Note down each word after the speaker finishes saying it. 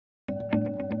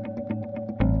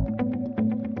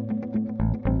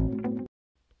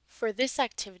For this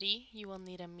activity, you will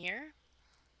need a mirror,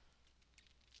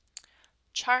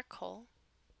 charcoal,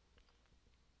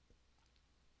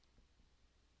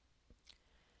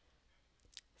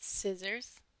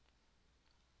 scissors,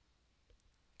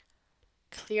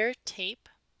 clear tape,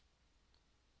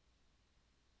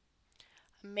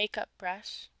 a makeup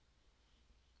brush,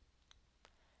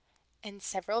 and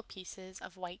several pieces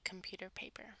of white computer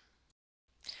paper.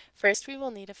 First, we will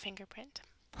need a fingerprint.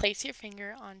 Place your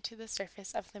finger onto the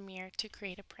surface of the mirror to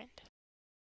create a print.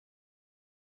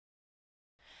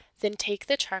 Then take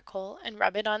the charcoal and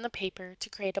rub it on the paper to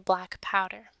create a black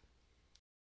powder.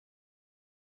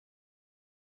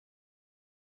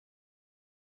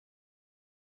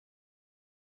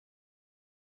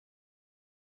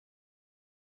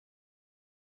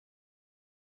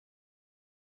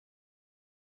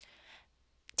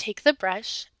 Take the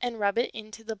brush and rub it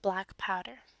into the black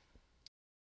powder.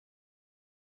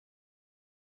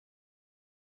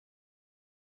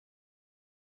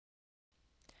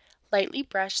 Lightly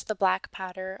brush the black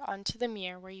powder onto the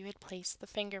mirror where you had placed the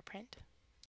fingerprint.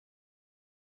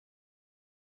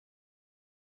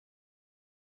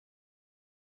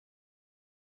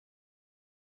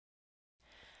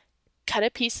 Cut a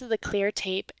piece of the clear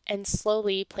tape and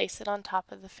slowly place it on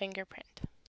top of the fingerprint.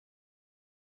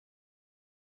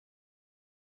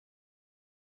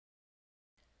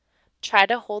 Try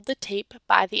to hold the tape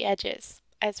by the edges,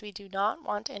 as we do not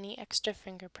want any extra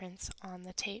fingerprints on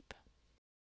the tape.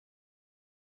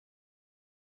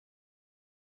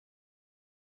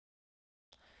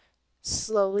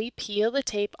 Slowly peel the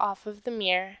tape off of the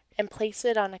mirror and place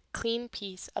it on a clean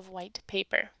piece of white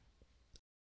paper.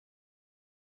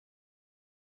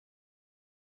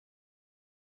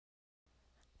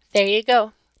 There you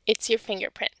go, it's your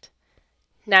fingerprint.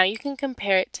 Now you can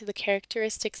compare it to the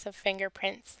characteristics of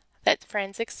fingerprints that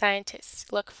forensic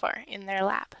scientists look for in their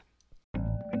lab.